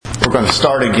We're going to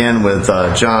start again with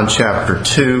John chapter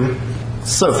 2.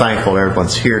 So thankful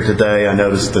everyone's here today. I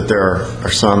noticed that there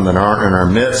are some that aren't in our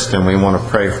midst, and we want to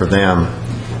pray for them,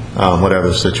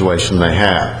 whatever situation they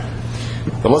have.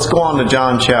 But let's go on to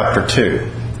John chapter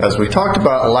 2. As we talked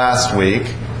about last week,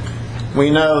 we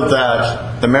know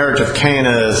that the marriage of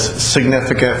Cana is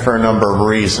significant for a number of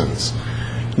reasons.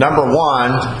 Number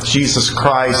one, Jesus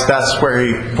Christ, that's where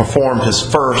He performed His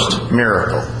first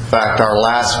miracle. In fact, our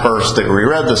last verse that we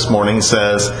read this morning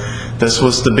says this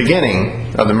was the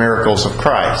beginning of the miracles of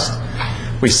Christ.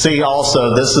 We see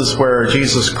also this is where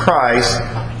Jesus Christ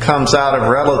comes out of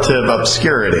relative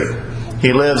obscurity.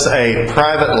 He lives a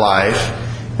private life,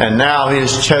 and now He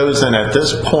is chosen at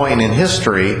this point in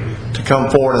history to come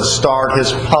forward and start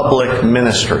His public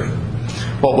ministry.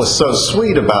 What was so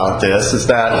sweet about this is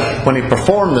that when He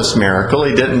performed this miracle,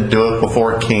 He didn't do it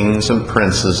before kings and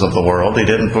princes of the world. He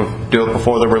didn't do it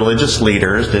before the religious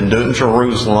leaders. Didn't do it in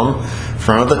Jerusalem, in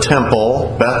front of the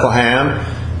temple, Bethlehem,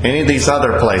 any of these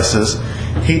other places.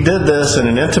 He did this in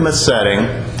an intimate setting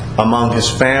among His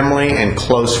family and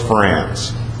close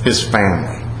friends, His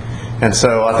family. And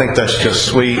so I think that's just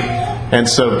sweet and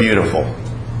so beautiful.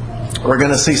 We're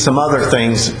going to see some other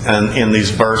things in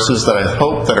these verses that I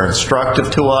hope that are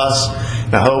instructive to us.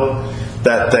 And I hope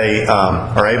that they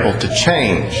are able to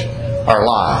change our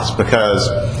lives, because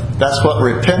that's what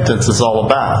repentance is all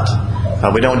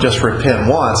about. We don't just repent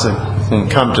once and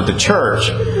come to the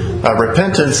church.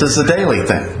 Repentance is a daily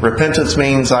thing. Repentance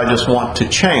means I just want to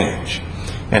change.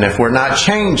 And if we're not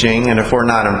changing and if we're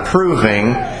not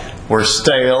improving, we're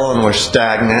stale and we're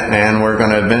stagnant, and we're going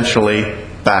to eventually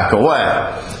back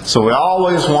away. So we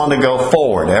always want to go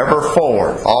forward, ever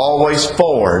forward, always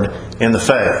forward in the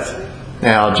faith.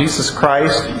 Now, Jesus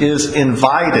Christ is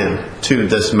invited to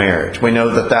this marriage. We know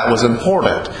that that was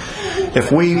important.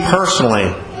 If we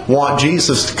personally want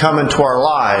Jesus to come into our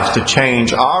lives to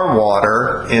change our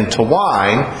water into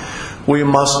wine, we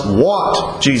must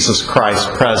want Jesus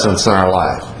Christ's presence in our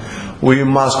life. We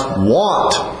must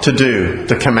want to do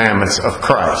the commandments of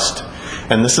Christ.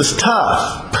 And this is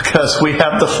tough because we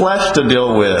have the flesh to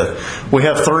deal with. We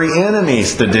have three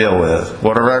enemies to deal with.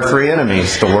 What are our three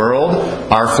enemies? The world,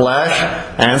 our flesh,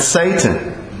 and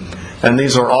Satan. And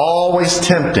these are always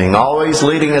tempting, always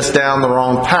leading us down the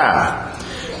wrong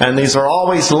path. And these are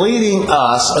always leading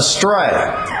us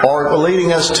astray, or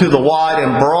leading us to the wide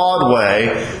and broad way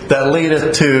that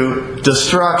leadeth to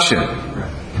destruction.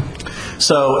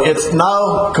 So it's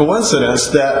no coincidence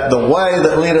that the way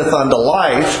that leadeth unto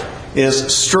life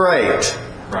is straight,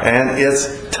 and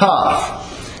it's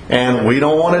tough, and we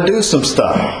don't want to do some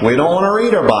stuff. We don't want to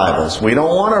read our Bibles. We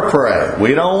don't want to pray.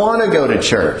 We don't want to go to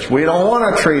church. We don't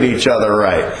want to treat each other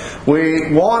right.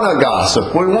 We want to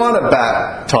gossip. We want to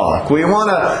back talk. We want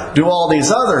to do all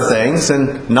these other things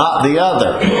and not the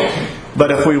other.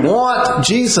 But if we want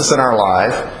Jesus in our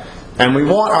life, and we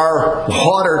want our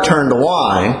water turned to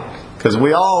wine, because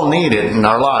we all need it in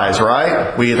our lives,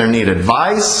 right? We either need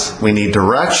advice, we need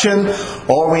direction,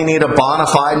 or we need a bona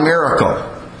fide miracle.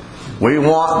 We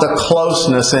want the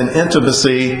closeness and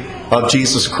intimacy of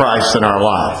Jesus Christ in our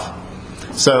life.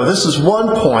 So this is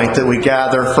one point that we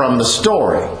gather from the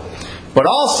story. But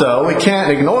also, we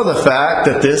can't ignore the fact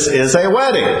that this is a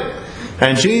wedding.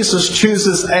 And Jesus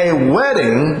chooses a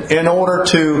wedding in order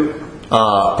to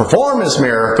perform His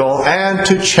miracle and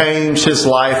to change His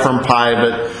life from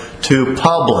private to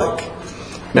public.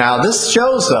 Now, this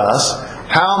shows us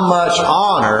how much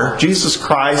honor Jesus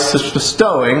Christ is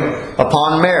bestowing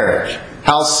upon marriage,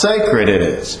 how sacred it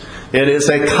is. It is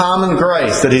a common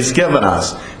grace that He's given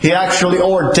us. He actually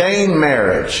ordained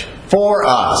marriage for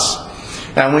us.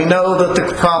 And we know that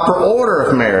the proper order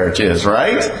of marriage is,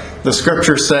 right? The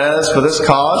Scripture says, "For this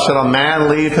cause shall a man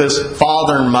leave his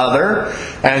father and mother,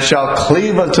 and shall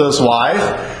cleave unto his wife,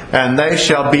 and they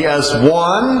shall be as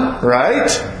one,"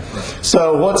 right?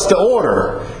 So what's the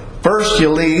order? First you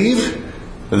leave,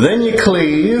 then you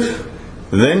cleave,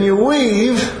 then you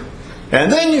weave,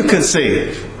 and then you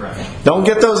conceive. Don't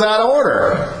get those out of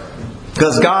order.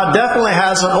 Because God definitely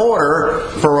has an order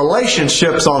for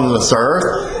relationships on this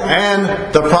earth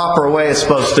and the proper way it's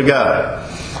supposed to go.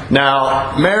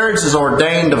 Now, marriage is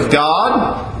ordained of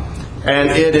God,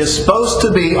 and it is supposed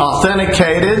to be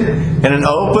authenticated in an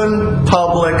open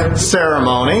public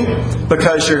ceremony,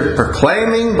 because you're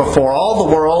proclaiming before all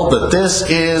the world that this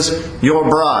is your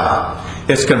bride.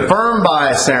 It's confirmed by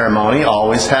a ceremony,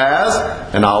 always has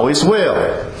and always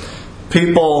will.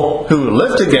 People who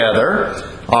live together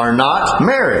are not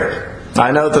married.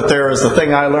 I know that there is a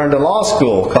thing I learned in law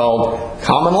school called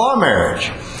common law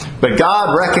marriage, But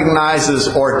God recognizes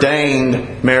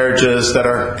ordained marriages that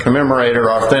are commemorated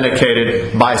or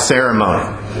authenticated by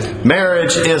ceremony.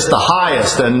 Marriage is the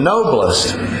highest and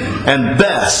noblest and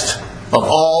best of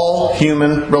all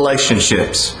human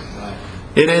relationships.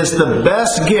 It is the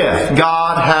best gift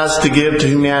God has to give to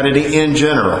humanity in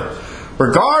general,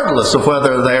 regardless of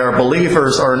whether they are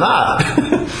believers or not.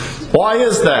 Why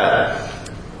is that?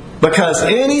 Because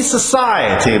any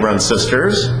society, brothers and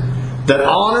sisters, that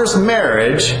honors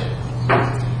marriage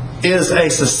is a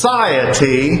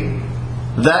society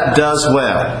that does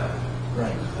well.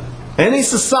 Any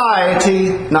society,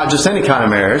 not just any kind of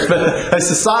marriage, but a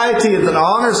society that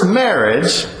honors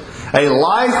marriage, a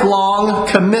lifelong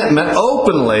commitment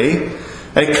openly,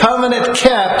 a covenant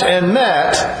kept and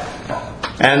met,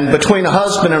 and between a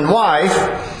husband and wife,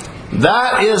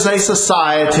 that is a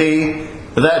society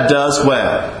that does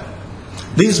well.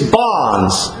 These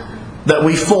bonds that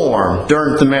we form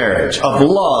during the marriage of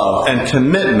love and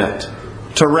commitment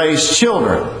to raise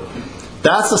children,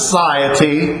 that's a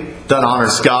society that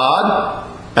honors God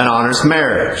and honors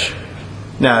marriage.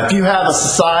 Now, if you have a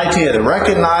society that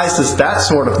recognizes that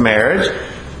sort of marriage,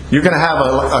 you're going to have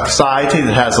a society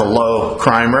that has a low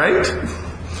crime rate.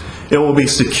 It will be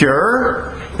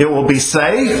secure, it will be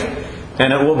safe,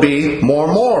 and it will be more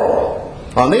moral.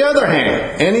 On the other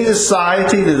hand, any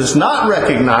society that does not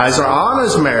recognize or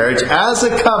honors marriage as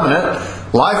a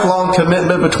covenant, lifelong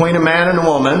commitment between a man and a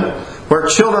woman, where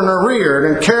children are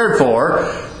reared and cared for,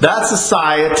 that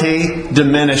society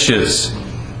diminishes.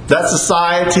 That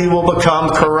society will become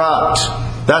corrupt.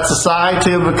 That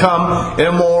society will become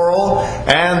immoral,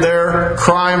 and their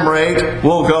crime rate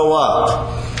will go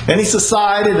up. Any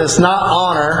society that does not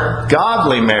honor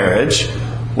godly marriage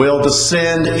will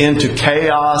descend into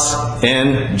chaos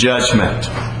and judgment.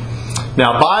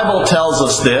 Now, Bible tells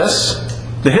us this.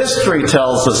 The history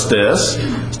tells us this.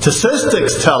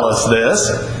 Statistics tell us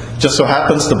this. Just so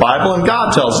happens the Bible and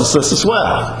God tells us this as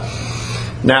well.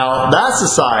 Now, that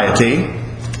society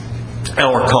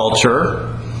or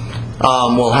culture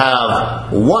will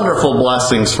have wonderful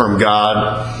blessings from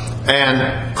God.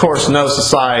 And, of course, no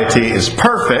society is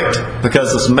perfect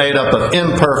because it's made up of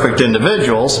imperfect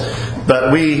individuals.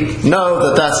 But we know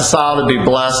that that society will be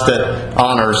blessed that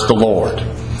honors the Lord.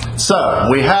 So,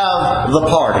 we have the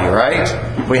party,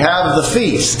 right? We have the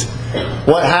feast.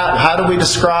 How do we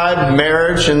describe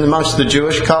marriage amongst the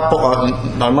Jewish couple,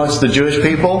 amongst the Jewish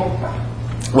people?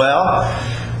 Well,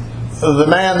 the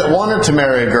man that wanted to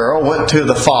marry a girl went to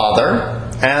the father,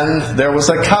 and there was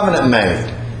a covenant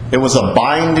made. It was a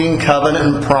binding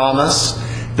covenant and promise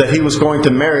that he was going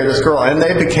to marry this girl, and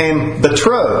they became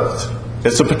betrothed.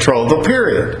 It's a betrothal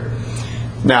period.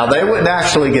 Now, they wouldn't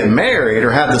actually get married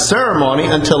or have the ceremony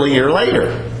until a year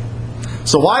later.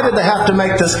 So why did they have to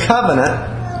make this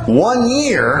covenant 1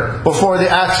 year before they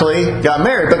actually got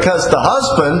married? Because the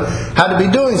husband had to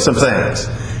be doing some things.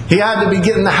 He had to be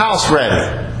getting the house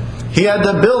ready. He had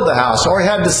to build the house, or he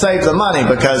had to save the money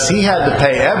because he had to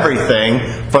pay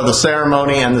everything for the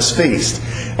ceremony and this feast.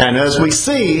 And as we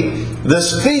see,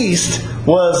 this feast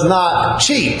was not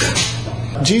cheap.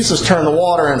 Jesus turned the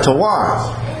water into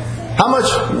wine. How much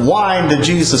wine did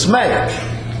Jesus make?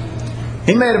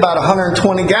 He made about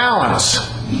 120 gallons.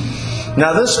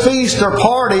 Now, this feast or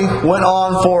party went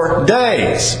on for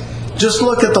days. Just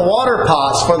look at the water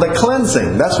pots for the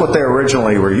cleansing. That's what they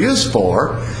originally were used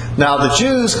for. Now, the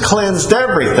Jews cleansed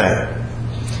everything.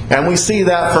 And we see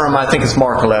that from, I think it's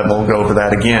Mark 11. We'll go over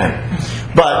that again.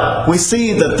 But we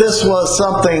see that this was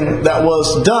something that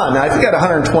was done. Now, if you got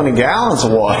 120 gallons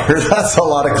of water, that's a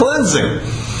lot of cleansing.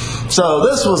 So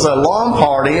this was a long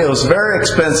party. It was very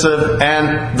expensive,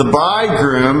 and the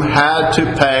bridegroom had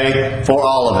to pay for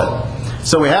all of it.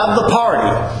 So we have the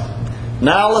party.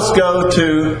 Now let's go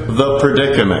to the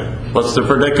predicament. What's the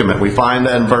predicament? We find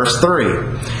that in verse 3.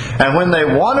 And when they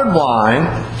wanted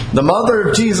wine, the mother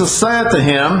of Jesus said to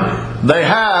him, "They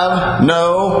have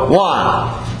no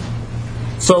wine."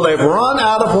 So they've run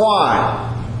out of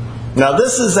wine. Now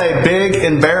this is a big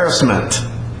embarrassment.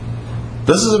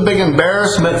 This is a big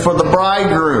embarrassment for the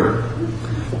bridegroom,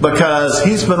 because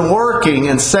he's been working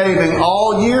and saving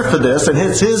all year for this, and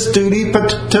it's his duty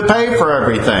to pay for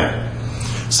everything.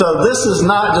 So this is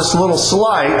not just a little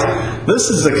slight, this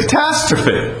is a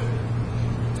catastrophe.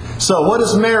 So what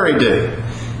does Mary do?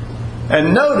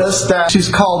 And notice that she's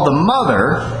called the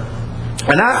mother,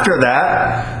 and after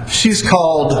that, she's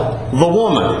called the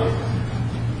woman.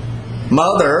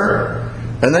 Mother,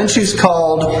 and then she's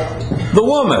called the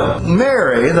woman.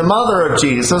 Mary, the mother of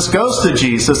Jesus, goes to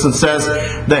Jesus and says,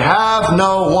 "They have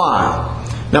no wine."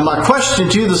 Now my question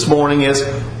to you this morning is,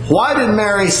 why did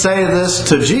Mary say this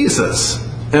to Jesus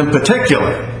in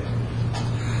particular?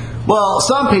 Well,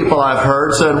 some people I've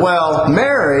heard said, well,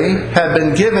 Mary had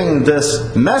been giving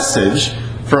this message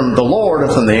from the Lord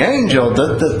and from the angel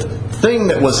that the thing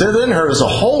that was within her is a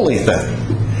holy thing,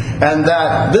 and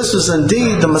that this is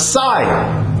indeed the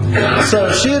Messiah.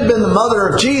 So she had been the mother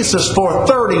of Jesus for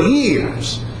 30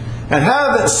 years and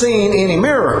haven't seen any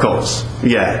miracles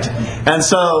yet. And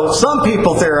so some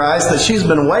people theorize that she's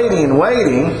been waiting and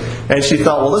waiting, and she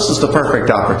thought, well, this is the perfect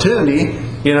opportunity.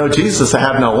 You know, Jesus, I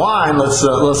have no wine. Let's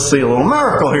see a little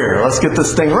miracle here. Let's get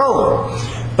this thing rolling.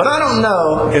 But I don't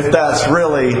know if that's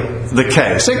really the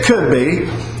case. It could be.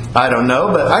 I don't know.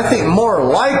 But I think more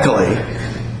likely,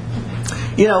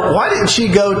 why didn't she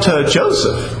go to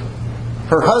Joseph,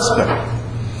 her husband?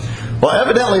 Well,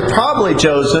 evidently, probably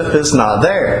Joseph is not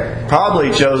there.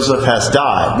 Probably Joseph has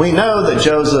died. We know that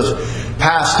Joseph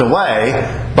passed away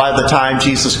by the time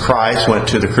Jesus Christ went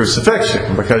to the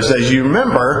crucifixion. Because as you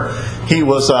remember, he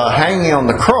was hanging on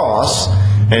the cross,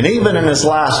 and even in his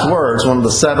last words, one of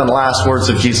the 7 last words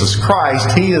of Jesus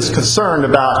Christ, he is concerned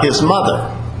about his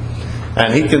mother.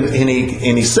 And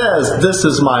he says, "This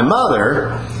is my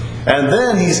mother," and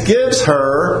then he gives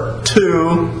her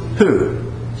to who?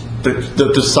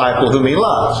 The disciple whom he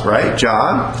loves, right?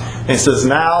 John. And he says,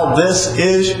 "Now this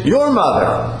is your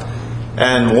mother.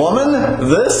 And woman,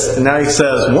 this," now he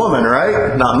says woman,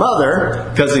 right? Not mother,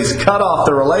 because he's cut off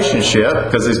the relationship,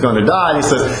 because he's going to die. And he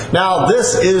says, "Now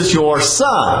this is your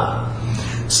son."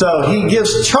 So he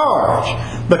gives charge.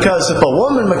 Because if a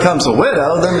woman becomes a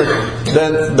widow,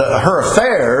 then her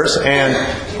affairs and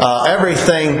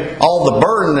everything, all the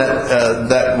burden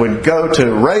that would go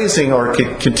to raising or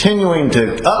continuing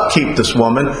to upkeep this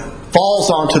woman falls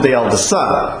onto the eldest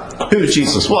son, who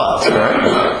Jesus was,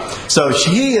 right? So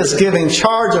he is giving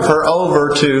charge of her over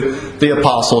to the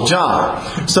Apostle John.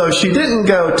 So she didn't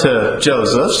go to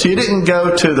Joseph. She didn't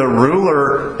go to the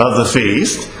ruler of the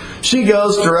feast. She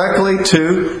goes directly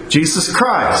to Jesus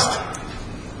Christ.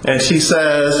 And she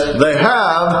says, "They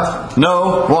have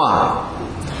no wine."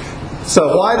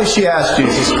 So why does she ask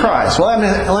Jesus Christ? Well,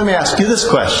 let me ask you this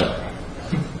question.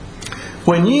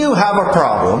 When you have a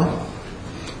problem,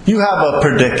 you have a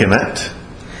predicament,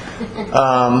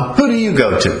 who do you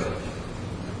go to?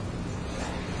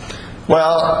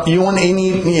 Well,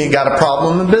 you got a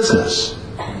problem in business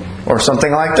or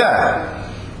something like that.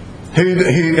 Who are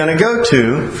you going to go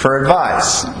to for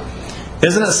advice?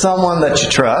 Isn't it someone that you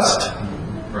trust?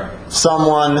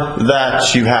 Someone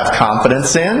that you have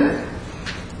confidence in?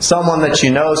 Someone that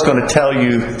you know is going to tell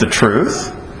you the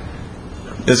truth?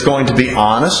 Is going to be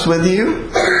honest with you?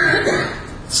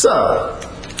 So,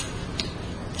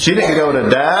 she didn't go to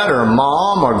dad or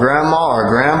mom or grandma or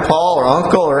grandpa or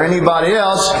uncle or anybody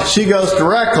else. She goes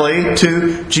directly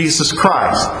to Jesus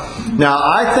Christ. Now,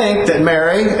 I think that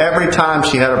Mary, every time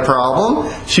she had a problem,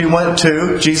 she went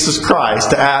to Jesus Christ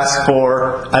to ask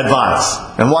for advice.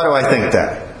 And why do I think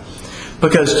that?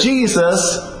 Because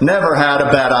Jesus never had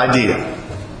a bad idea.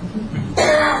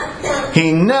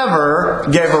 He never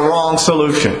gave a wrong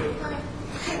solution.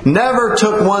 Never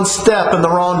took one step in the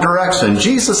wrong direction.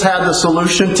 Jesus had the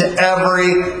solution to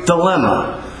every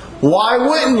dilemma. Why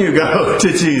wouldn't you go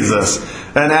to Jesus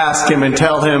and ask Him and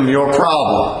tell Him your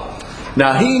problem?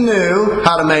 Now, He knew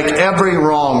how to make every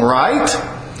wrong right.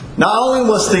 Not only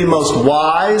was the most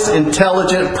wise,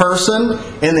 intelligent person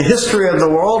in the history of the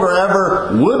world or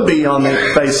ever would be on the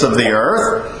face of the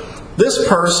earth, this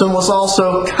person was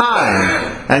also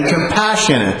kind and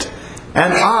compassionate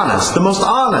and honest. The most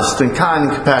honest and kind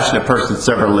and compassionate person that's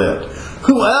ever lived.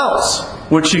 Who else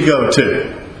would she go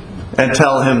to and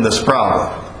tell him this problem?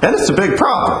 And it's a big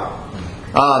problem.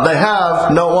 They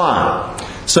have no wine.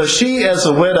 So she, as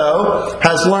a widow,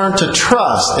 has learned to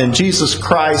trust in Jesus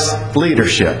Christ's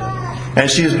leadership. And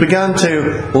she has begun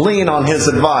to lean on His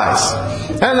advice.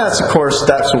 And that's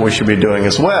what we should be doing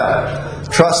as well.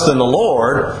 Trust in the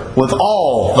Lord with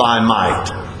all thy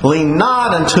might. Lean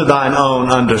not unto thine own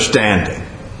understanding.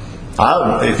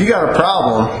 If you got a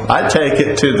problem, I'd take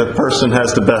it to the person who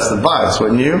has the best advice,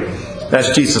 wouldn't you?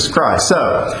 That's Jesus Christ.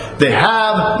 So, they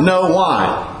have no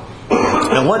wine.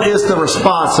 And what is the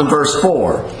response in verse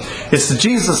 4? It's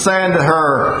Jesus saying to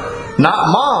her, not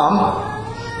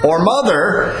mom or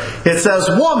mother, it says,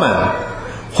 "Woman,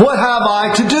 what have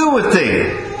I to do with thee?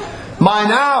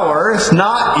 Mine hour is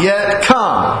not yet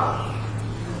come."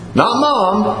 Not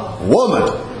mom,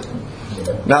 woman.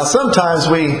 Now sometimes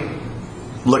we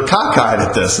look cockeyed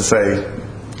at this and say,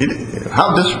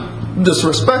 how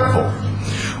disrespectful.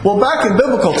 Well, back in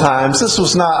biblical times, this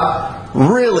was not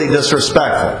really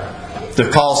disrespectful to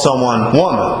call someone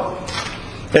woman.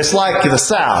 It's like the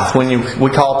South when we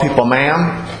call people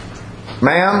ma'am.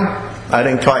 Ma'am, I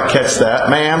didn't quite catch that.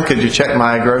 Ma'am, could you check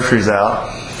my groceries out?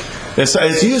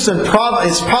 It's used in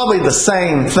it's probably the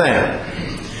same thing.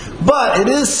 But it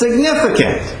is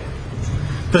significant.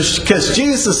 Because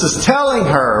Jesus is telling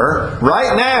her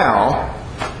right now,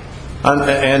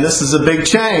 and this is a big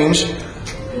change,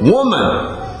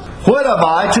 woman, what have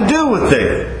I to do with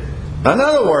thee? In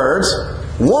other words,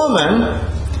 woman,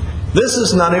 this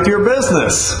is none of your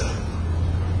business.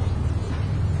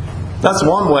 That's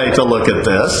one way to look at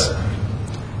this.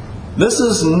 This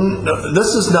is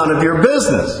none of your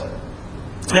business.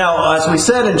 Now, as we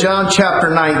said in John chapter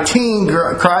 19,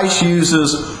 Christ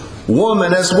uses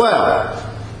woman as well.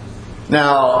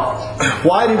 Now,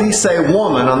 why did he say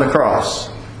woman on the cross?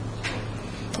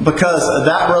 Because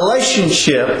that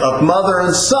relationship of mother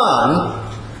and son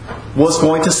was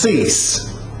going to cease.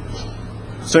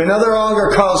 So he no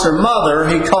longer calls her mother,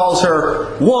 he calls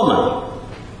her woman.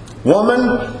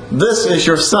 Woman, this is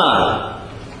your son.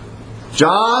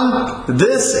 John,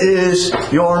 this is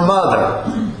your mother.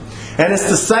 And it's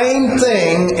the same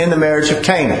thing in the marriage of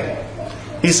Cana.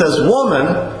 He says, woman,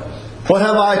 what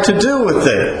have I to do with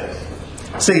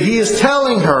thee? See, he is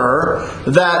telling her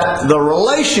that the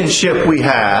relationship we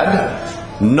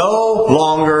had no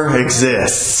longer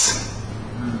exists.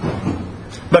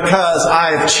 Because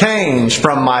I have changed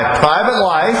from my private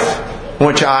life,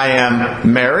 which I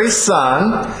am Mary's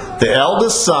son, the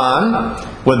eldest son,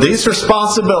 with these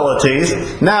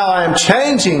responsibilities. Now I am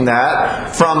changing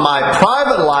that from my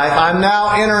private life. I'm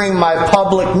now entering my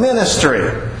public ministry.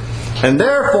 And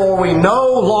therefore we no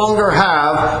longer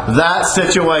have that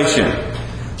situation.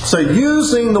 So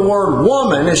using the word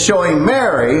woman is showing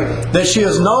Mary that she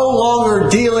is no longer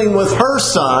dealing with her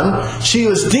son. She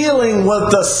is dealing with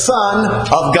the Son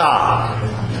of God.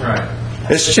 Right.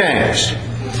 It's changed.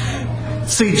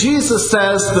 See, Jesus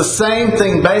says the same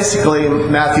thing basically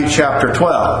in Matthew chapter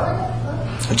 12.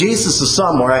 Jesus is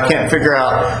somewhere, I can't figure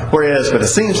out where he is, but it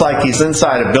seems like he's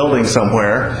inside a building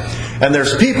somewhere. And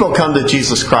there's people come to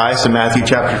Jesus Christ in Matthew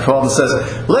chapter 12 and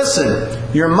says,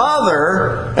 listen, your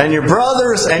mother and your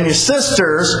brothers and your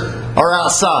sisters are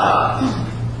outside.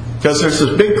 Because there's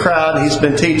this big crowd and he's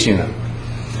been teaching them.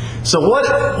 So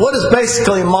what is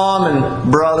basically mom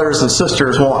and brothers and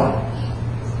sisters wanting?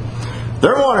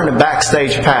 They're wanting a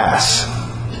backstage pass.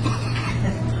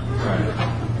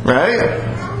 Right?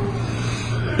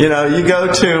 You know, you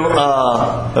go to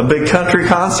a big country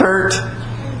concert.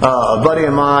 A buddy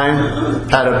of mine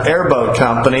had an airboat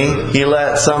company. He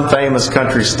let some famous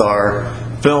country star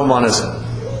film on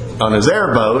his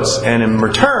airboats, and in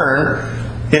return,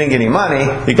 he didn't get any money.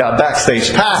 He got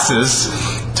backstage passes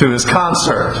to his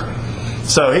concert.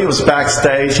 So he was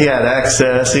backstage. He had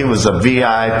access. He was a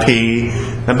VIP.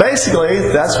 And basically,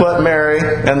 that's what Mary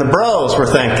and the bros were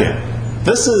thinking.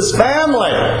 This is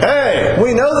family. Hey,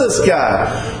 we know this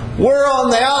guy. We're on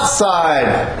the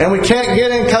outside, and we can't get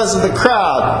in because of the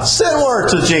crowd. Send word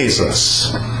to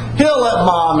Jesus. He'll let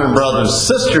mom and brothers and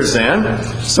sisters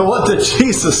in. So what did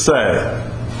Jesus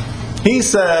say? He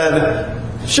said,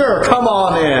 sure, come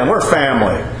on in. We're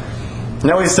family.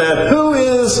 Now he said, who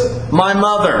is my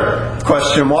mother?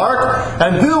 Question mark.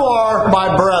 And who are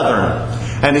my brethren?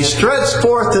 And he stretched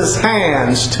forth his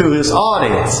hands to his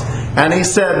audience. And he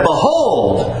said,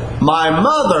 behold, my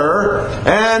mother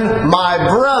and my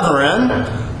brethren,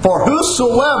 for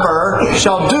whosoever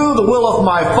shall do the will of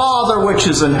my Father which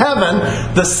is in heaven,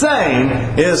 the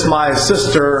same is my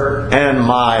sister and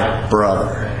my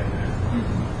brother.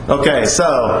 Okay,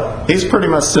 so he's pretty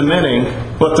much cementing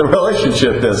what the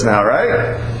relationship is now,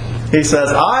 right? He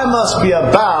says, I must be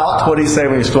about, what did he say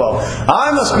when he's 12?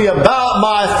 I must be about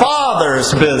my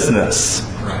Father's business.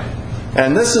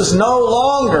 And this is no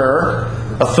longer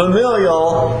a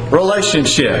familial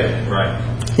relationship. Right.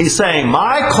 He's saying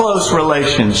my close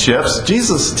relationships,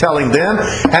 Jesus is telling them,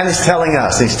 and he's telling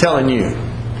us, he's telling you.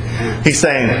 He's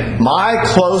saying my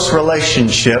close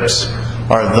relationships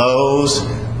are those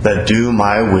that do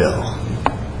my will.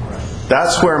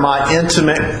 That's where my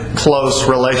intimate, close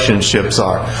relationships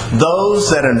are.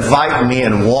 Those that invite me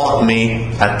and want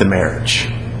me at the marriage.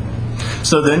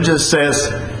 So then just says,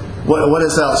 what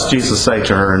does else Jesus say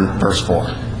to her in verse 4?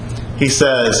 He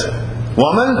says,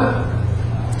 woman,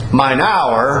 mine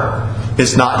hour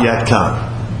is not yet come.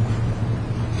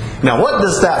 Now what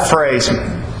does that phrase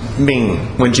mean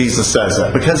when Jesus says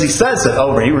that? Because he says it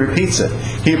over, he repeats it.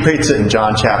 He repeats it in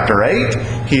John chapter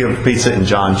 8. He repeats it in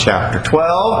John chapter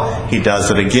 12. He does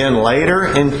it again later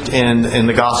in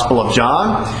the Gospel of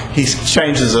John. He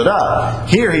changes it up.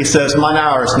 Here he says, mine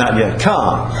hour is not yet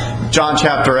come. John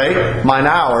chapter 8, mine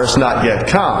hour is not yet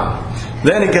come.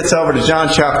 Then he gets over to John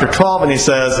chapter 12 and he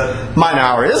says, mine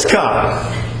hour is come.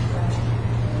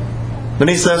 Then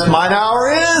he says, mine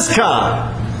hour is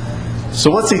come. So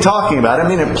what's he talking about? I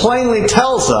mean, it plainly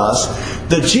tells us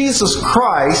that Jesus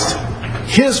Christ,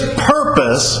 his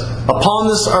purpose upon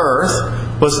this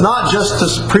earth was not just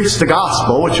to preach the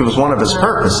gospel, which was one of his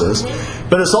purposes,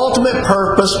 but his ultimate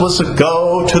purpose was to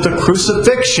go to the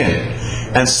crucifixion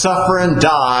and suffer and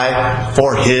die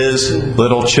for his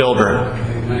little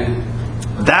children.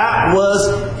 That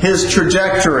was his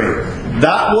trajectory.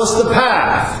 That was the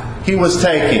path he was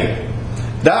taking.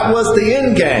 That was the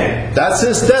end game. That's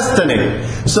his destiny.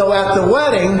 So at the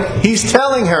wedding, he's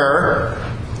telling her,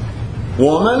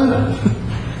 "Woman,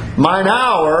 mine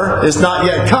hour is not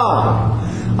yet come.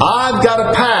 I've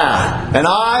got a path, and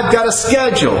I've got a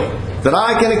schedule that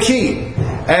I'm going to keep.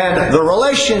 And the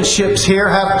relationships here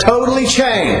have totally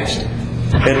changed.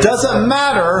 It doesn't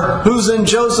matter who's in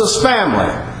Joseph's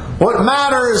family. What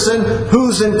matters is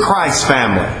who's in Christ's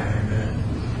family."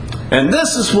 And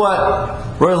this is what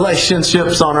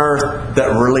relationships on earth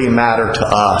that really matter to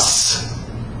us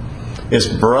is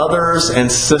brothers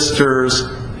and sisters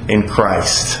in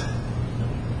Christ.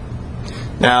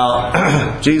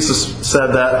 Now, Jesus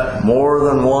said that more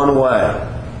than one way.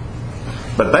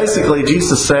 But basically,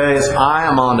 Jesus says, I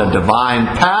am on a divine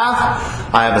path.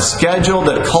 I have a schedule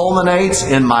that culminates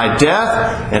in my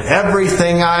death, and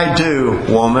everything I do,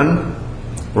 woman,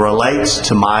 relates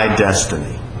to my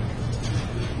destiny.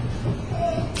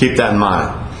 Keep that in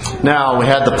mind. Now, we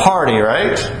had the party,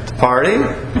 right? The party.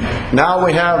 Now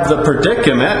we have the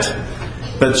predicament.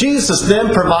 But Jesus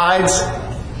then provides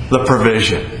the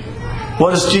provision.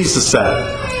 What does Jesus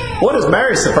say? What does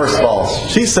Mary say, first of all?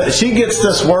 She says, she gets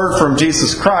this word from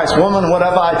Jesus Christ. "Woman, what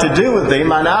have I to do with thee?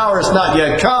 Mine hour is not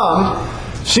yet come."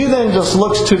 She then just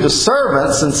looks to the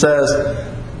servants and says,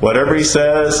 "Whatever he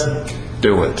says,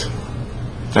 do it."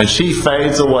 And she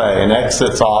fades away and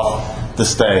exits off the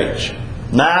stage.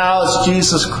 Now it's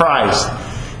Jesus Christ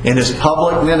in his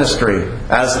public ministry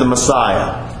as the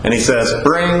Messiah. And he says,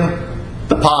 "Bring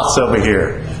the pots over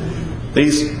here."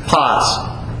 These pots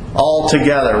all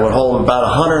together would hold about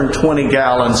 120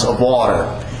 gallons of water.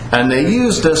 And they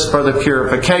used this for the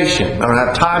purification. I don't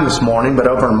have time this morning, but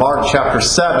over in Mark chapter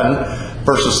 7,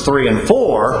 verses 3 and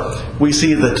 4, we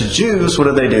see that the Jews, what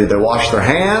do? They wash their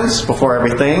hands before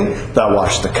everything. They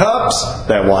wash the cups.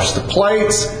 They wash the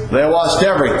plates. They washed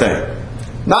everything.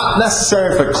 Not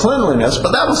necessary for cleanliness,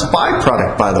 but that was a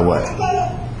byproduct, by the way.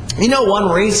 You know one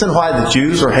reason why the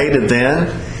Jews were hated then,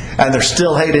 and they're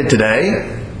still hated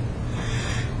today,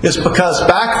 is because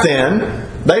back then,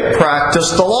 they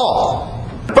practiced the law.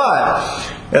 But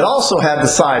it also had the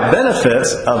side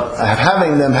benefits of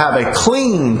having them have a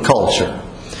clean culture.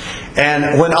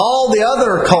 And when all the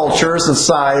other cultures and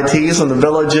societies and the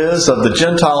villages of the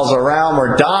Gentiles around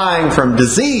were dying from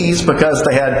disease because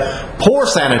they had poor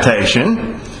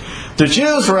sanitation, the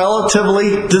Jews were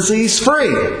relatively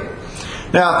disease-free.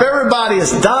 Now, if everybody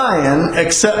is dying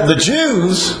except the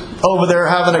Jews over there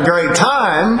having a great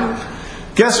time,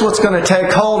 guess what's going to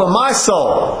take hold of my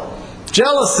soul?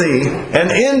 Jealousy and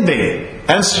envy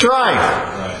and strife.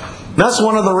 That's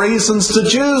one of the reasons the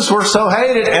Jews were so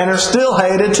hated and are still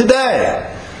hated today.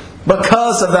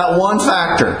 Because of that one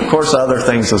factor. Of course, other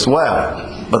things as well.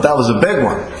 But that was a big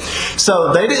one.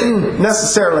 So they didn't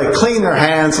necessarily clean their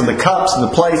hands and the cups and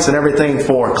the plates and everything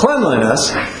for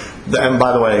cleanliness. And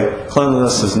by the way,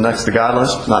 cleanliness is next to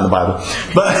godliness. Not in the Bible.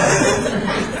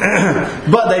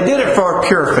 But they did it for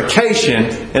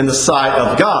purification in the sight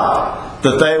of God.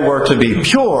 That they were to be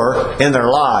pure in their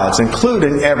lives,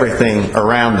 including everything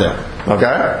around them.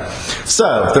 Okay?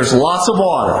 So, there's lots of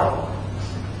water.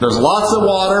 There's lots of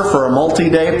water for a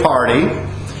multi-day party.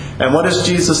 And what does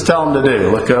Jesus tell them to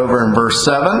do? Look over in verse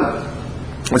 7.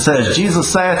 It says, Jesus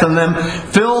saith unto them,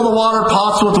 "Fill the water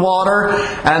pots with water,"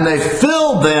 and they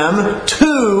filled them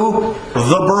to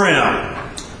the brim.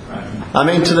 I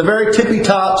mean, to the very tippy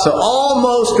top, so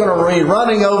almost going to be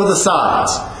running over the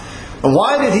sides. And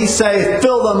why did he say,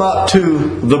 fill them up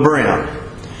to the brim?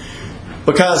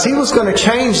 Because he was going to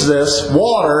change this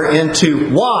water into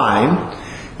wine,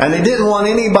 and they didn't want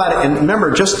anybody, and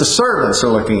remember, just the servants are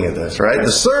looking at this, right?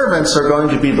 The servants are going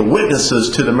to be the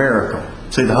witnesses to the miracle.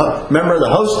 See, remember, the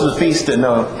host of the feast didn't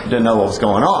know what was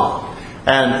going on.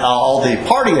 And all the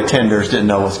party attenders didn't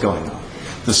know what's going on.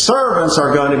 The servants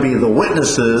are going to be the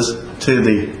witnesses to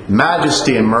the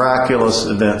majesty and miraculous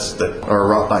events that are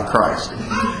wrought by Christ.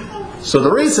 So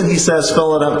the reason he says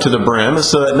fill it up to the brim is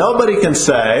so that nobody can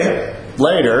say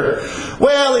later,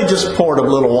 well, he just poured a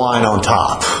little wine on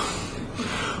top.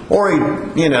 Or he,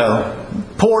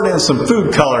 poured in some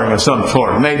food coloring of some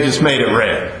sort and just made it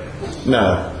red.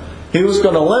 No. He was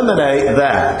going to eliminate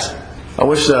that. I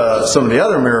wish some of the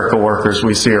other miracle workers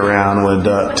we see around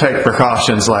would take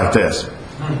precautions like this.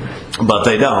 But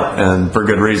they don't, and for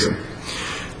good reason.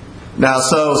 Now,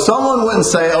 so someone wouldn't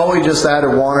say, oh, he just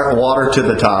added water to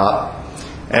the top.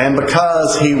 And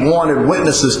because he wanted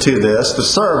witnesses to this, the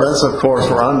servants, of course,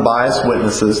 were unbiased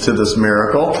witnesses to this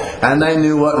miracle, and they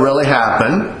knew what really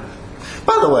happened.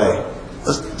 By the way,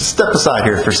 let's step aside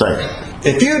here for a second.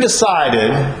 If you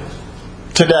decided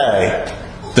today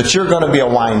that you're going to be a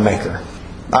winemaker,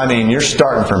 I mean, you're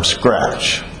starting from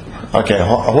scratch. Okay,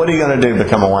 what are you going to do to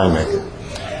become a winemaker?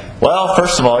 Well,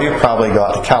 first of all, you've probably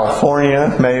got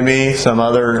California, maybe some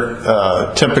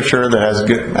other temperature that has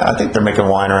good. I think they're making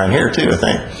wine around here too, I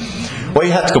think. Well,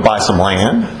 you have to go buy some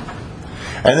land,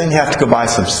 and then you have to go buy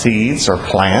some seeds or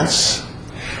plants,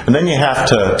 and then you have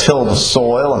to till the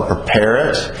soil and prepare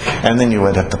it, and then you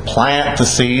would have to plant the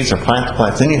seeds or plant the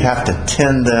plants. Then you have to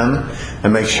tend them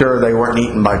and make sure they weren't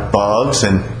eaten by bugs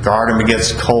and guard them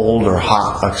against cold or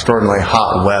hot, extraordinarily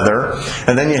hot weather.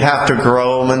 And then you have to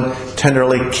grow them and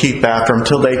tenderly keep after them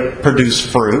until they produce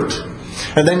fruit.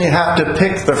 And then you have to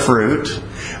pick the fruit,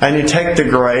 and you take the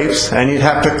grapes, and you'd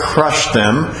have to crush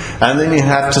them, and then you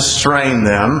have to strain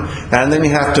them, and then you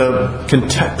have to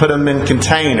put them in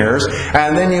containers,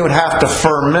 and then you would have to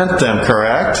ferment them,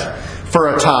 correct,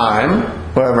 for a time.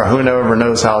 Who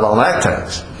knows how long that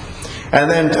takes. And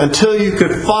then until you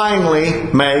could finally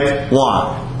make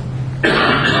wine.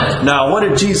 Now, what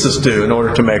did Jesus do in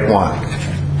order to make wine?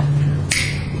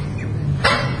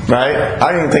 Right?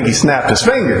 I didn't think he snapped his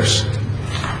fingers.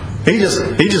 He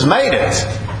just made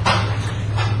it.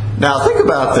 Now, think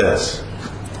about this.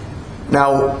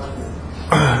 Now,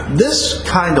 this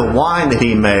kind of wine that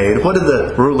he made, what did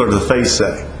the ruler of the feast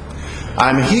say?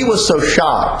 I mean, he was so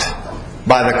shocked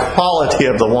by the quality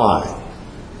of the wine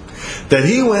that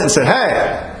he went and said,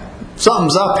 hey,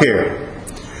 something's up here.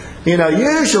 You know,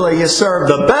 usually you serve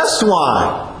the best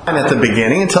wine at the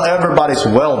beginning until everybody's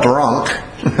well drunk.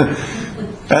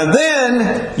 And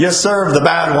then you serve the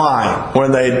bad wine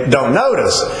when they don't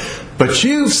notice. But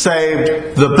you've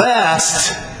saved the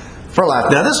best for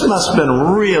last. Now, this must have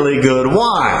been really good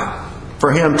wine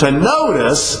for him to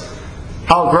notice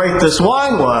how great this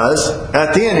wine was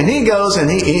at the end. And he goes and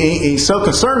he's so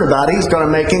concerned about it, he's going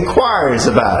to make inquiries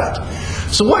about it.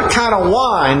 So what kind of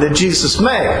wine did Jesus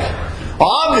make?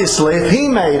 Obviously, if he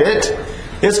made it,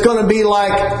 it's going to be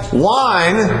like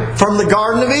wine from the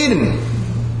Garden of Eden.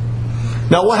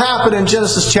 Now, what happened in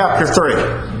Genesis chapter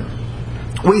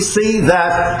 3? We see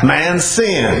that man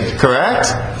sinned,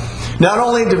 correct? Not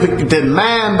only did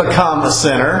man become a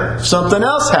sinner, something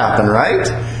else happened, right?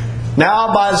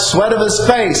 Now, by the sweat of his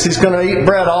face, he's going to eat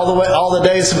bread all the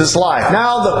days of his life.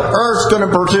 Now, the earth's going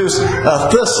to produce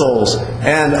thistles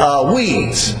and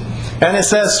weeds. And it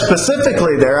says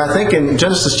specifically there, I think in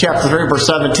Genesis chapter 3, verse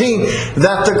 17,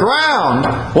 that the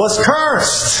ground was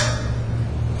cursed.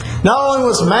 Not only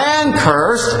was man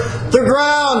cursed, the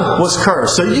ground was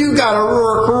cursed. So you got to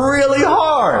work really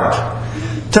hard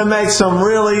to make some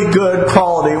really good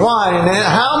quality wine. And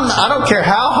I don't care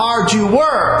how hard you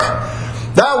work,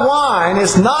 that wine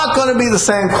is not going to be the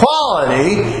same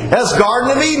quality as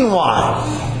Garden of Eden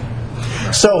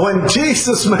wine. So when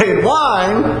Jesus made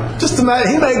wine, just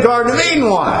imagine, he made Garden of Eden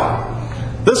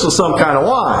wine. This was some kind of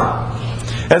wine.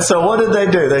 And so what did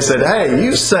they do? They said, hey,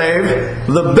 you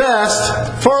saved the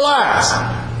best for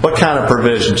last. What kind of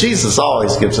provision? Jesus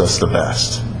always gives us the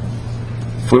best.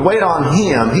 If we wait on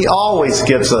Him, He always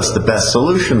gives us the best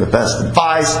solution, the best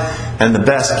advice, and the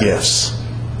best gifts.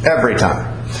 Every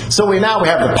time. So we have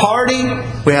the party,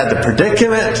 we have the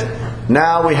predicament,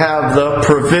 now we have the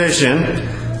provision.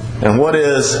 And what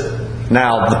is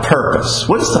now the purpose?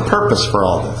 What is the purpose for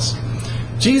all this?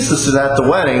 Jesus is at the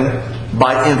wedding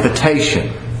by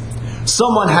invitation.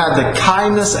 Someone had the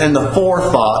kindness and the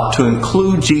forethought to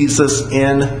include Jesus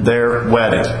in their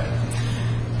wedding.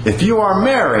 If you are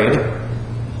married,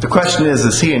 the question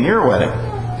is He in your wedding?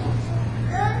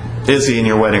 Is He in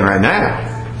your wedding right now?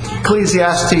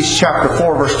 Ecclesiastes chapter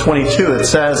 4 verse 22, it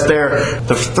says there,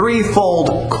 the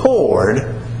threefold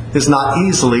cord is not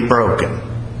easily broken.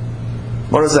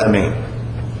 What does that mean?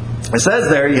 It says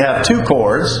there you have two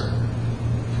cords.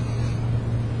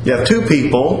 You have two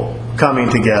people coming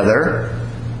together,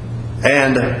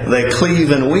 and they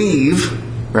cleave and weave,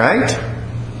 right?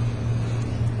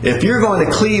 If you're going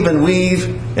to cleave and weave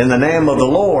in the name of the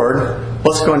Lord,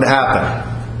 what's going to happen?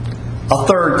 A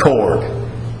third cord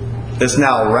is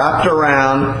now wrapped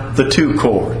around the two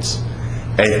cords.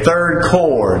 A third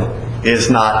cord is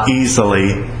not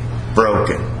easily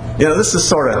broken. You know, this is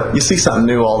sort of, you see something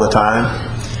new all the time.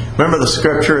 Remember the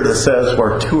scripture that says,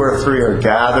 where two or three are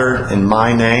gathered in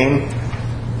my name,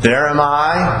 there am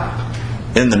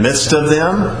I in the midst of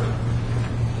them.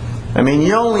 I mean,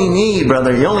 you only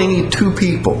need two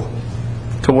people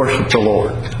to worship the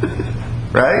Lord.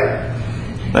 Right?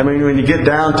 I mean, when you get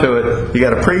down to it, you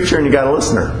got a preacher and you got a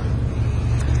listener.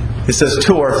 It says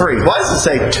 2 or 3. Why does it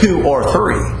say 2 or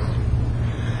 3?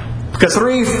 Because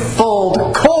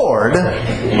threefold cord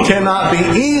cannot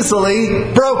be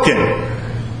easily broken.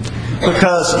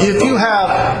 Because if you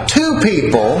have 2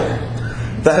 people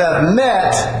that have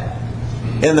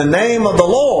met in the name of the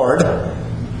Lord,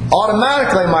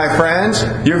 automatically, my friends,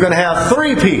 you're going to have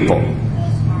 3 people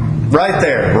right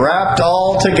there, wrapped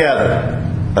all together.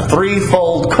 A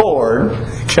threefold cord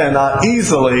cannot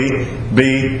easily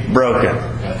be broken.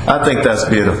 I think that's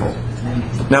beautiful.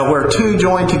 Now, where 2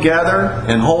 join together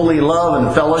in holy love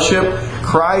and fellowship,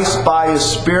 Christ by His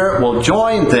Spirit will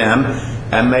join them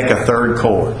and make a 3rd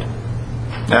cord.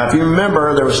 Now, if you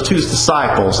remember, there was 2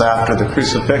 disciples after the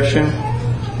crucifixion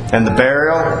and the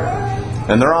burial,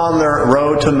 and they're on their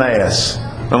road to Emmaus.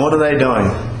 And what are they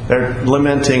doing? They're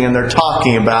lamenting and they're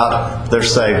talking about their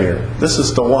Savior. This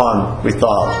is the one, we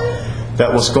thought,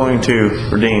 that was going to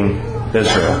redeem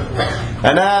Israel.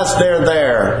 And as they're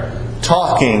there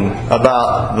talking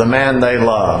about the man they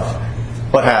love,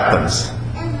 what happens?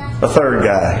 A 3rd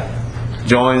guy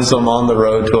joins them on the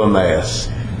road to Emmaus.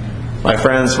 My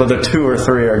friends, whether 2 or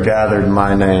 3 are gathered in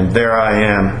my name, there I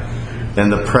am in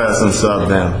the presence of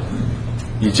them.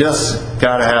 You just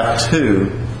got to have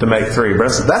 2 to make 3. But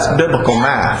that's biblical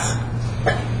math.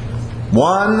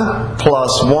 1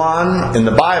 plus 1 in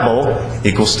the Bible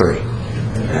equals 3.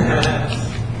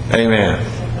 Amen.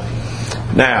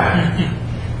 Now,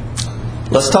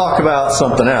 let's talk about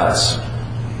something else.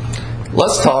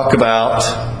 Let's talk about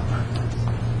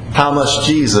how much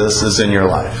Jesus is in your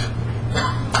life.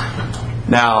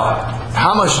 Now,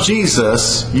 how much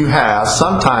Jesus you have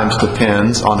sometimes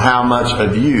depends on how much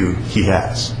of you He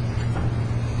has.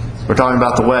 We're talking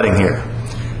about the wedding here.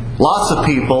 Lots of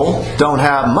people don't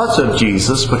have much of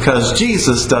Jesus because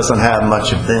Jesus doesn't have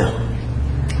much of them.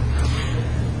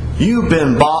 You've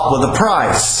been bought with a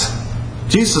price.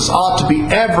 Jesus ought to be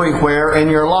everywhere in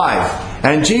your life.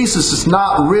 And Jesus is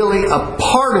not really a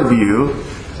part of you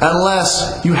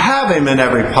unless you have Him in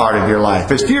every part of your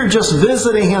life. If you're just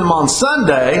visiting Him on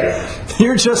Sunday,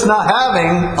 you're just not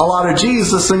having a lot of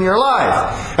Jesus in your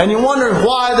life. And you're wondering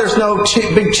why there's no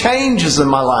big changes in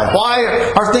my life.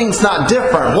 Why are things not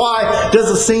different? Why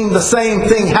does it seem the same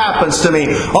thing happens to me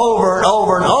over and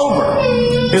over and over?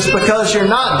 It's because you're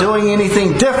not doing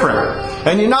anything different.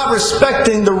 And you're not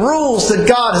respecting the rules that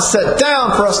God has set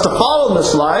down for us to follow in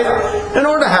this life in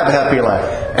order to have a happy life.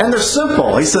 And they're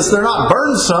simple. He says they're not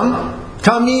burdensome.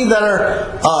 Come ye that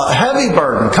are heavy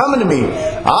burden, come unto me.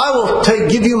 I will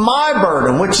give you my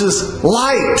burden, which is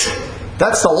light.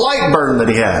 That's the light burden that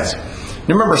He has.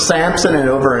 You remember Samson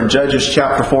over in Judges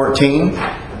chapter 14?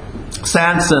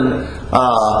 Samson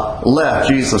left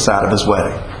Jesus out of his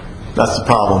wedding. That's the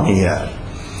problem he had.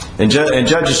 In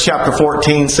Judges chapter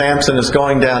 14, Samson is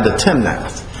going down to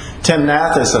Timnath.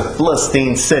 Timnath is a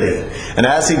Philistine city. And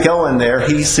as he goes in there,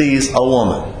 he sees a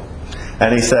woman.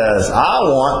 And he says, I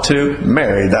want to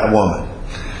marry that woman.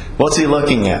 What's he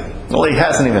looking at? Well, he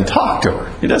hasn't even talked to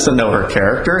her. He doesn't know her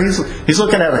character. He's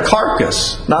looking at a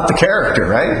carcass, not the character,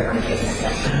 right?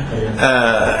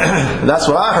 That's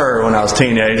what I heard when I was a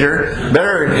teenager.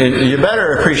 You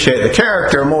better appreciate the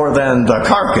character more than the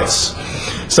carcass.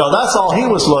 So that's all he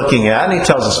was looking at, and he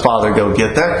tells his father to go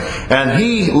get there. And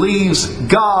he leaves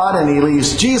God and he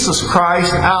leaves Jesus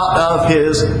Christ out of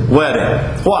his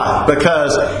wedding. Why?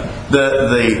 Because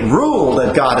the rule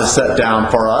that God has set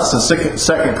down for us in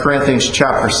 2 Corinthians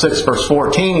chapter 6, verse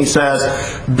 14, he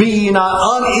says, be ye not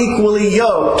unequally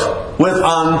yoked with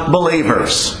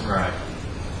unbelievers. Right.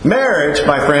 Marriage,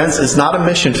 my friends, is not a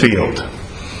mission field.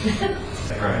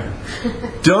 Right.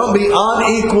 Don't be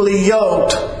unequally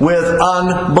yoked with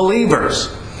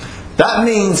unbelievers. That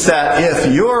means that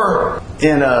if you're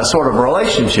in a sort of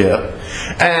relationship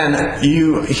and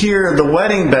you hear the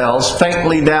wedding bells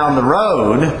faintly down the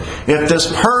road, if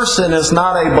this person is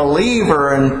not a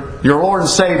believer in your Lord and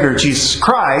Savior Jesus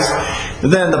Christ,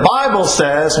 then the Bible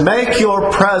says, make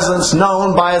your presence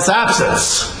known by His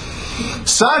absence.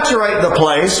 Saturate the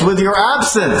place with your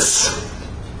absence.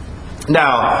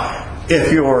 Now,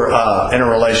 if you're in a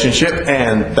relationship,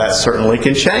 and that certainly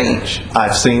can change.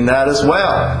 I've seen that as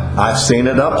well. I've seen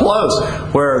it up close,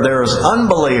 where there's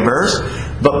unbelievers,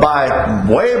 but by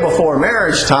way before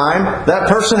marriage time, that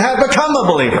person had become a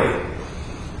believer.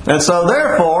 And so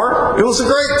therefore, it was a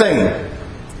great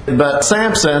thing. But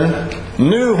Samson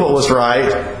knew what was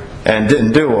right and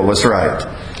didn't do what was right.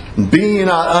 Be ye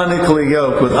not unequally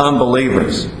yoked with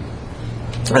unbelievers.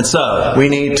 And so, we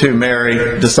need to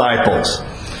marry disciples.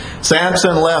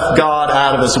 Samson left God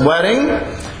out of his wedding.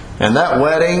 And that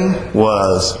wedding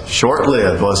was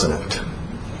short-lived, wasn't it?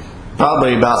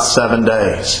 Probably about 7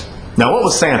 days. Now, what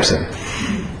was Samson?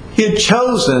 He had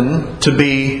chosen to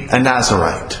be a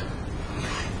Nazirite.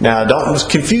 Now, don't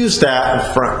confuse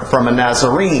that from a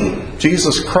Nazarene.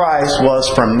 Jesus Christ was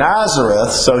from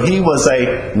Nazareth, so he was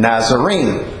a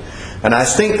Nazarene. And I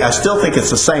still think it's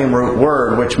the same root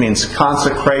word, which means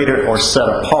consecrated or set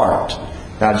apart.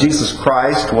 Now, Jesus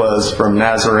Christ was from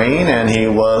Nazarene, and he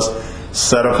was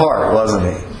set apart, wasn't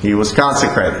he? He was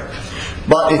consecrated.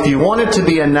 But if you wanted to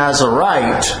be a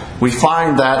Nazirite, we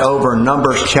find that over in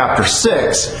Numbers chapter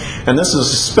 6. And this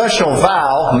is a special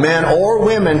vow men or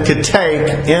women could take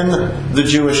in the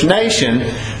Jewish nation,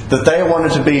 that they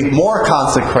wanted to be more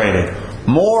consecrated,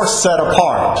 more set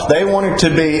apart. They wanted to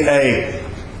be a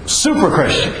super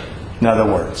Christian, in other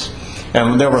words.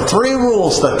 And there were 3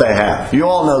 rules that they have. You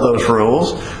all know those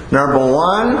rules. Number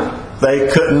 1, they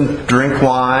couldn't drink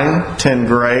wine, 10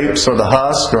 grapes, or the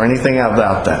husk, or anything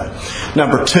about that.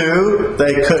 Number 2,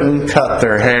 they couldn't cut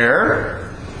their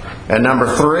hair. And number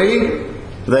 3,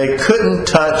 they couldn't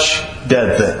touch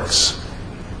dead things.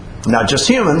 Not just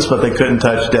humans, but they couldn't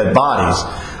touch dead bodies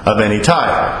of any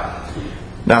type.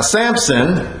 Now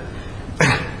Samson,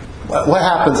 what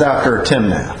happens after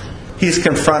Timnath? He's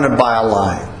confronted by a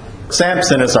lion.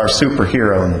 Samson is our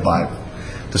superhero in the Bible.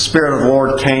 The Spirit of the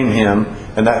Lord came him,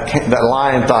 and that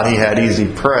lion thought he had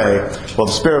easy prey. Well,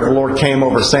 the Spirit of the Lord came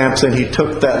over Samson. He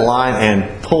took that lion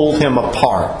and pulled him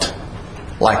apart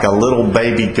like a little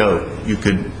baby goat. You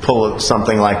could pull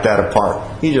something like that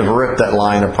apart. He just ripped that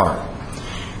lion apart.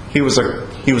 He was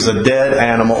a dead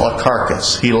animal, a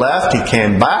carcass. He left, he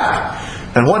came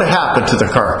back, and what had happened to the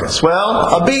carcass?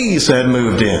 Well, a bees had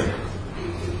moved in.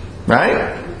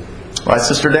 Right? Right,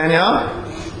 Sister Danielle?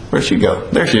 Where'd she go?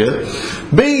 There she is.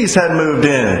 Bees had moved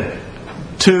in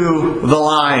to the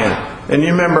lion. And you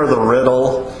remember the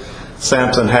riddle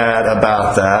Samson had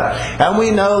about that. And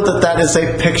we know that that is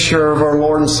a picture of our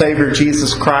Lord and Savior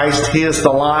Jesus Christ. He is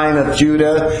the Lion of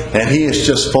Judah, and he is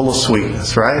just full of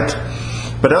sweetness, right?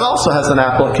 But it also has an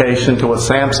application to what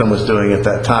Samson was doing at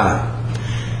that time.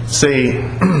 See,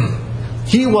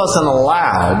 he wasn't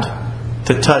allowed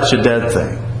to touch a dead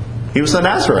thing. He was a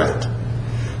Nazirite.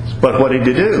 But what did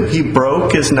he do? He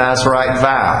broke his Nazirite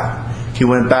vow. He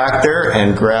went back there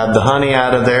and grabbed the honey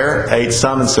out of there, ate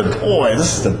some and said, "Boy,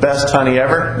 this is the best honey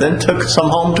ever." Then took some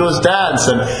home to his dad and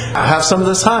said, "Have some of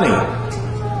this honey."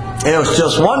 And it was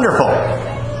just wonderful.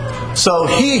 So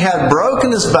he had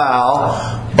broken his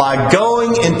vow by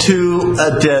going into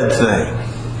a dead thing.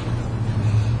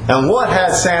 And what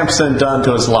had Samson done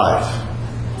to his life?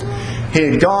 He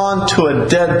had gone to a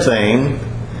dead thing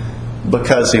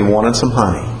because he wanted some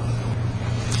honey.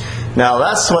 Now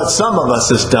that's what some of us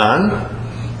has done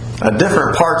at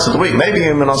different parts of the week, maybe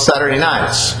even on Saturday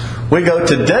nights. We go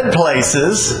to dead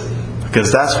places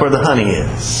because that's where the honey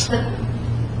is.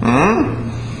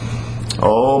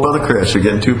 Oh, Brother Chris, you're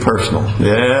getting too personal.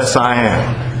 Yes, I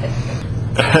am.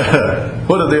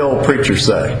 What did the old preacher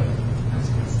say?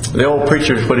 The old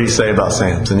preacher, what did he say about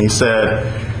Samson? He said,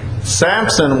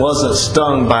 Samson wasn't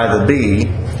stung by the bee,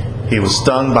 he was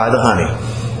stung by the honey.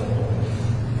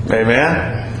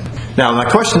 Amen? Now,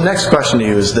 next question to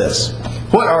you is this.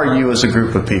 What are you as a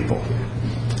group of people?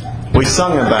 We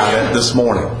sung about it this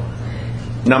morning.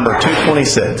 Number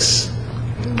 226.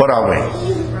 What are we?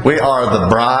 We are the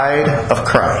bride of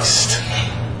Christ.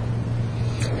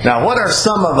 Now, what are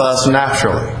some of us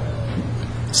naturally?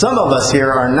 Some of us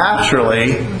here are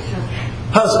naturally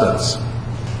husbands.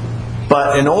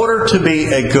 But in order to be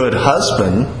a good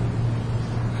husband,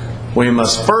 we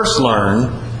must first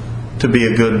learn to be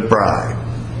a good bride.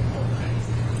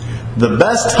 The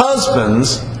best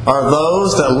husbands are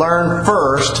those that learn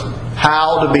first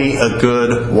how to be a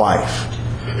good wife.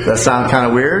 Does that sound kind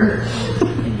of weird?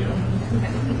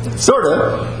 Sort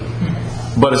of.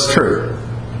 But it's true.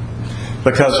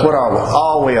 Because what are we?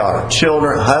 All we are.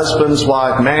 Children, husbands,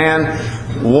 wife,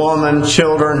 man, woman,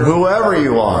 children, whoever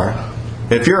you are.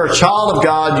 If you're a child of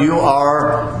God, you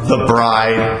are the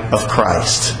bride of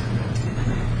Christ.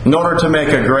 In order to make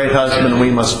a great husband, we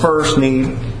must first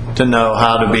need to know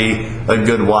how to be a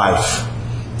good wife.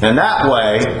 And that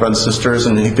way, brothers and sisters,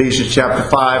 in Ephesians chapter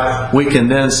 5, we can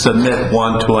then submit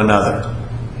one to another.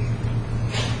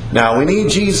 Now, we need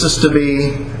Jesus to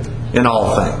be in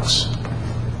all things.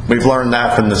 We've learned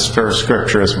that from this first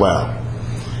scripture as well.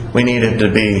 We need Him to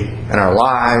be in our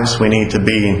lives. We need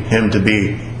Him to be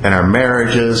in our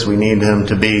marriages. We need Him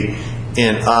to be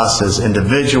in us as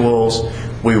individuals.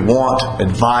 We want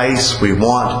advice. We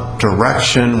want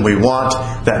direction. We want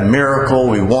that miracle.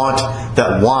 We want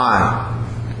that wine.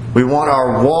 We want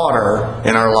our water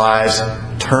in our lives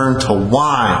turn to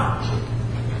wine.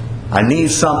 I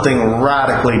need something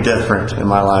radically different in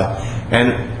my life.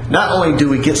 And not only do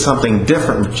we get something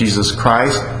different with Jesus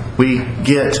Christ, we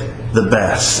get the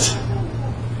best.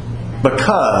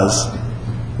 Because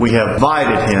we have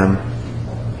invited Him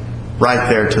right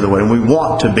there to the wedding. We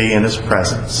want to be in His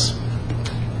presence.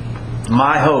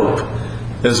 My hope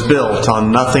is built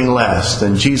on nothing less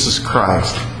than Jesus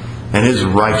Christ and His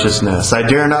righteousness. I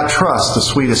dare not trust the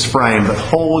sweetest frame, but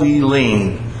wholly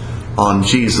lean on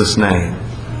Jesus' name.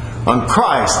 On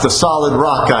Christ, the solid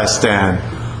rock, I stand.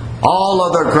 All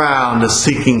other ground is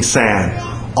sinking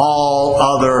sand. All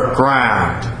other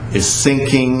ground is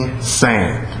sinking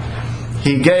sand.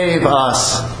 He gave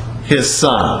us His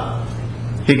Son.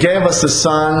 He gave us His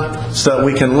Son so that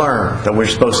we can learn that we're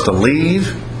supposed to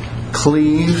leave,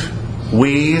 cleave,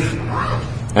 weave,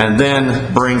 and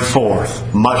then bring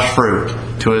forth much fruit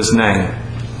to His name.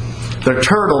 The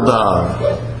turtle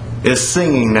dove is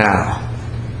singing now.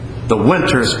 The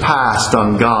winter's past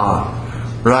and gone.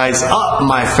 Rise up,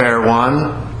 my fair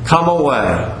one, come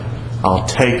away. I'll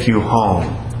take you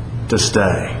home to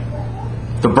stay.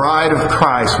 The bride of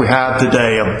Christ we have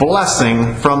today, a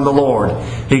blessing from the Lord.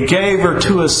 He gave her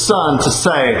to His Son to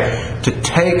say, to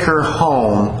take her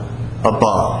home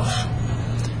above.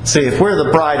 See, if we're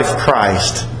the bride of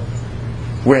Christ,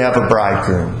 we have a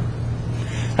bridegroom.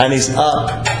 And He's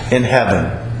up in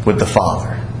heaven with the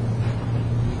Father.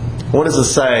 What does it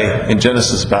say in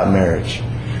Genesis about marriage?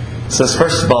 It says,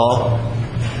 first of all,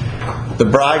 the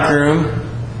bridegroom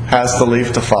has to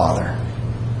leave the father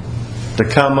to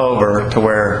come over to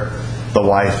where the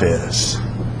wife is.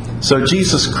 So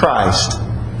Jesus Christ,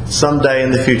 someday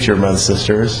in the future, brothers and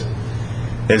sisters,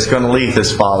 is going to leave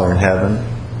His Father in heaven,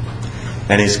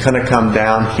 and He's going to come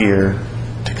down here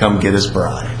to come get His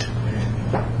bride.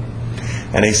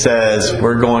 And He says,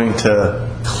 we're going to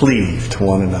cleave to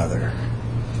one another.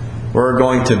 We're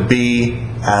going to be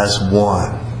as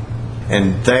one.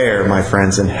 And there, my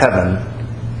friends, in heaven,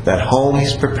 that home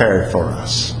He's prepared for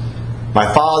us.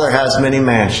 My Father has many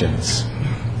mansions.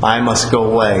 I must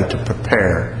go away to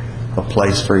prepare a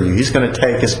place for you. He's going to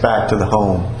take us back to the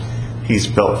home He's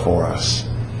built for us.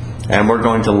 And we're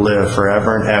going to live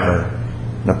forever and ever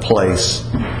in a place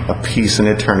of peace and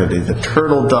eternity. The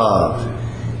turtle dove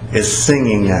is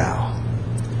singing now.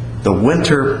 The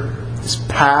winter is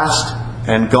past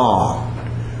and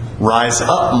gone. Rise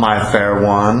up, my fair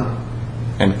one,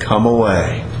 and come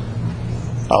away.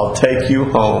 I'll take you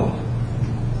home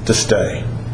to stay.